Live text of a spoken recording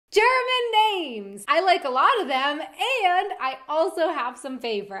German names! I like a lot of them, and I also have some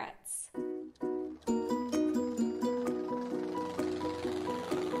favorites.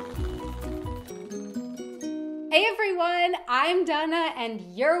 Hey everyone, I'm Donna and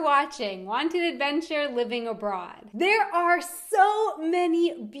you're watching Wanted Adventure Living Abroad. There are so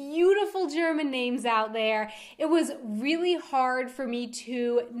many beautiful German names out there. It was really hard for me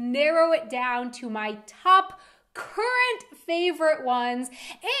to narrow it down to my top current favorite ones,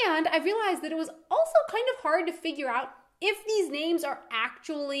 and I realized that it was also kind of hard to figure out if these names are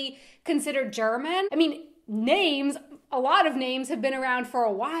actually considered German. I mean, a lot of names have been around for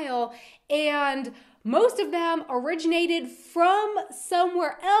a while, and most of them originated from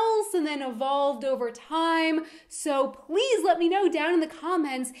somewhere else and then evolved over time. So please let me know down in the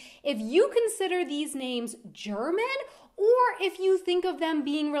comments if you consider these names German or if you think of them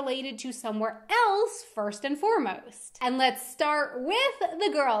being related to somewhere else first and foremost. And let's start with the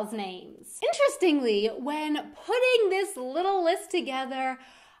girls' names. Interestingly, when putting this little list together,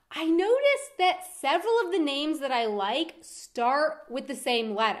 I noticed that several of the names that I like start with the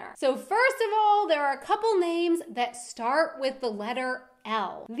same letter. So first of all, there are a couple names that start with the letter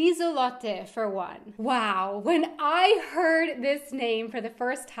L. Lieselotte, for one. Wow, when I heard this name for the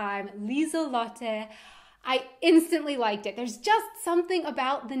first time, Lieselotte, I instantly liked it. There's just something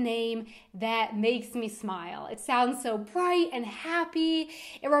about the name that makes me smile. It sounds so bright and happy.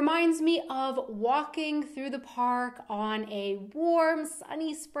 It reminds me of walking through the park on a warm,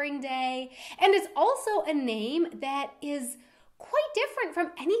 sunny spring day. And it's also a name that is quite different from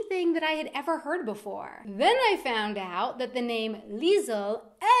anything that I had ever heard before. Then I found out that the name Liesel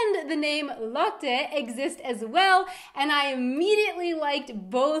and the name Lotte exist as well, and I immediately liked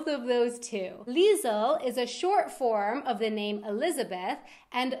both of those too. Liesel is a short form of the name Elizabeth,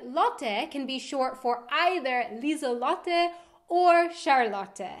 and Lotte can be short for either Lieselotte or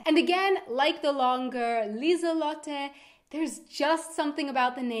Charlotte. And again, like the longer Lieselotte, there's just something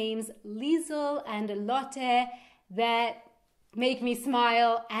about the names Liesel and Lotte that make me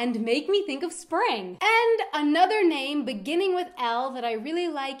smile and make me think of spring. And another name beginning with L that I really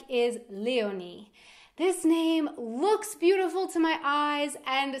like is Leonie. This name looks beautiful to my eyes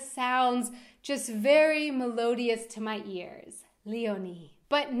and sounds just very melodious to my ears. Leonie.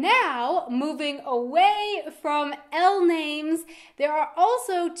 But now, moving away from L names, there are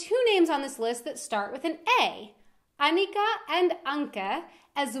also two names on this list that start with an A. Annika and Anke,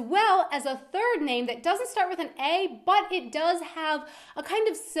 as well as a third name that doesn't start with an A, but it does have a kind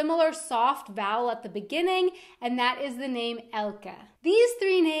of similar soft vowel at the beginning, and that is the name Elke. These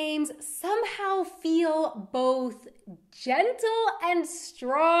three names somehow feel both gentle and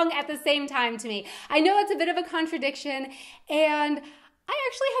strong at the same time to me. I know it's a bit of a contradiction, and I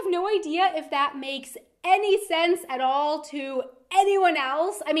actually have no idea if that makes any sense at all to anyone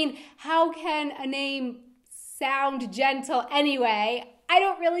else. I mean, how can a name sound gentle anyway? I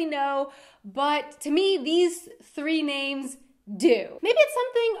don't really know, but to me, these three names do. Maybe it's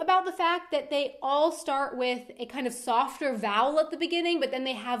something about the fact that they all start with a kind of softer vowel at the beginning, but then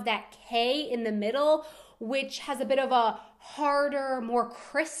they have that K in the middle, which has a bit of a harder, more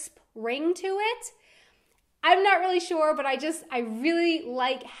crisp ring to it. I'm not really sure, but I really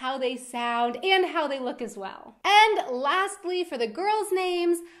like how they sound and how they look as well. And lastly, for the girls'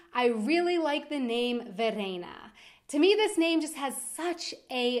 names, I really like the name Verena. To me, this name just has such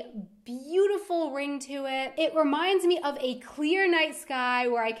a beautiful ring to it. It reminds me of a clear night sky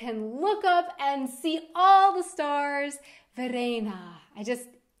where I can look up and see all the stars. Verena.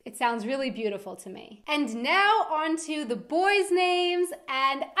 It sounds really beautiful to me. And now on to the boys' names.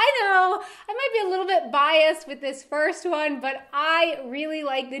 And I know I might be a little bit biased with this first one, but I really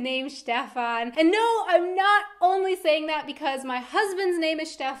like the name Stefan. And no, I'm not only saying that because my husband's name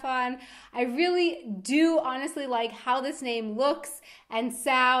is Stefan. I really do honestly like how this name looks and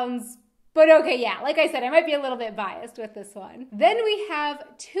sounds. But okay, yeah, like I said, I might be a little bit biased with this one. Then we have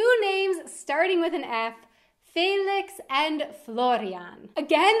two names starting with an F. Felix and Florian.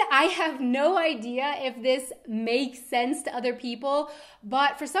 Again, I have no idea if this makes sense to other people,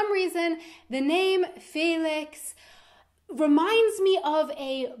 but for some reason, the name Felix reminds me of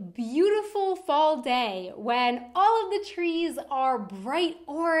a beautiful fall day when all of the trees are bright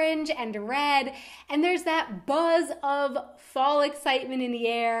orange and red, and there's that buzz of fall excitement in the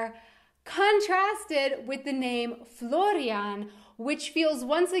air, contrasted with the name Florian, which feels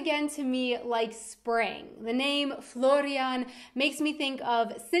once again to me like spring. The name Florian makes me think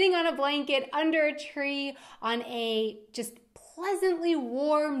of sitting on a blanket under a tree on a just pleasantly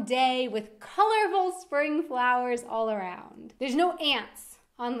warm day with colorful spring flowers all around. There's no ants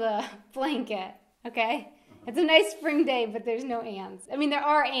on the blanket, okay? It's a nice spring day, but there's no ants. I mean, there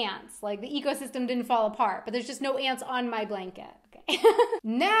are ants. Like, the ecosystem didn't fall apart, but there's just no ants on my blanket. Okay.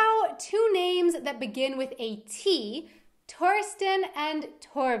 Now, two names that begin with a T, Torsten and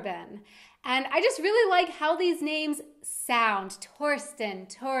Torben. And I just really like how these names sound. Torsten,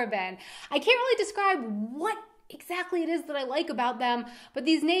 Torben. I can't really describe what exactly it is that I like about them, but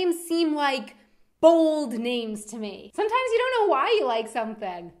these names seem like bold names to me. Sometimes you don't know why you like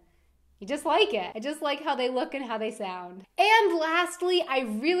something. You just like it. I just like how they look and how they sound. And lastly, I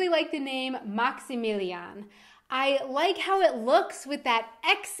really like the name Maximilian. I like how it looks with that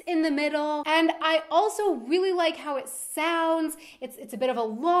X in the middle, and I also really like how it sounds. It's a bit of a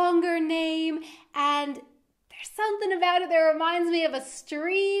longer name, and there's something about it that reminds me of a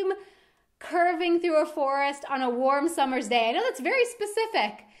stream curving through a forest on a warm summer's day. I know that's very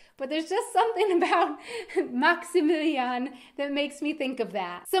specific, but there's just something about Maximilian that makes me think of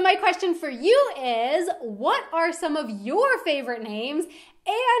that. So my question for you is, what are some of your favorite names?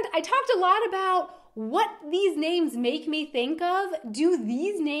 And I talked a lot about what these names make me think of. Do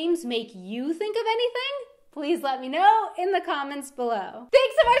these names make you think of anything? Please let me know in the comments below.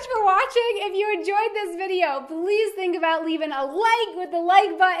 Thanks so much for watching. If you enjoyed this video, please think about leaving a like with the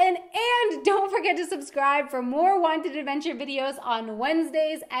like button, and don't forget to subscribe for more Wanted Adventure videos on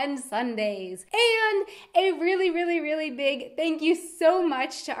Wednesdays and Sundays. And a really big thank you so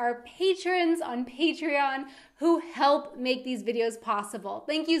much to our patrons on Patreon who help make these videos possible.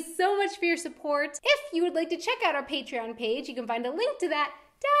 Thank you so much for your support. If you would like to check out our Patreon page, you can find a link to that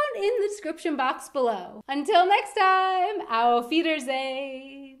down in the description box below. Until next time, auf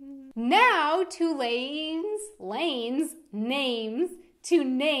Wiedersehen. Now to lanes, names, to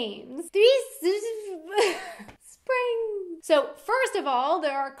names. Spring. So first of all,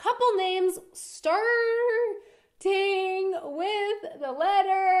 there are a couple names starting with the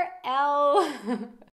letter L.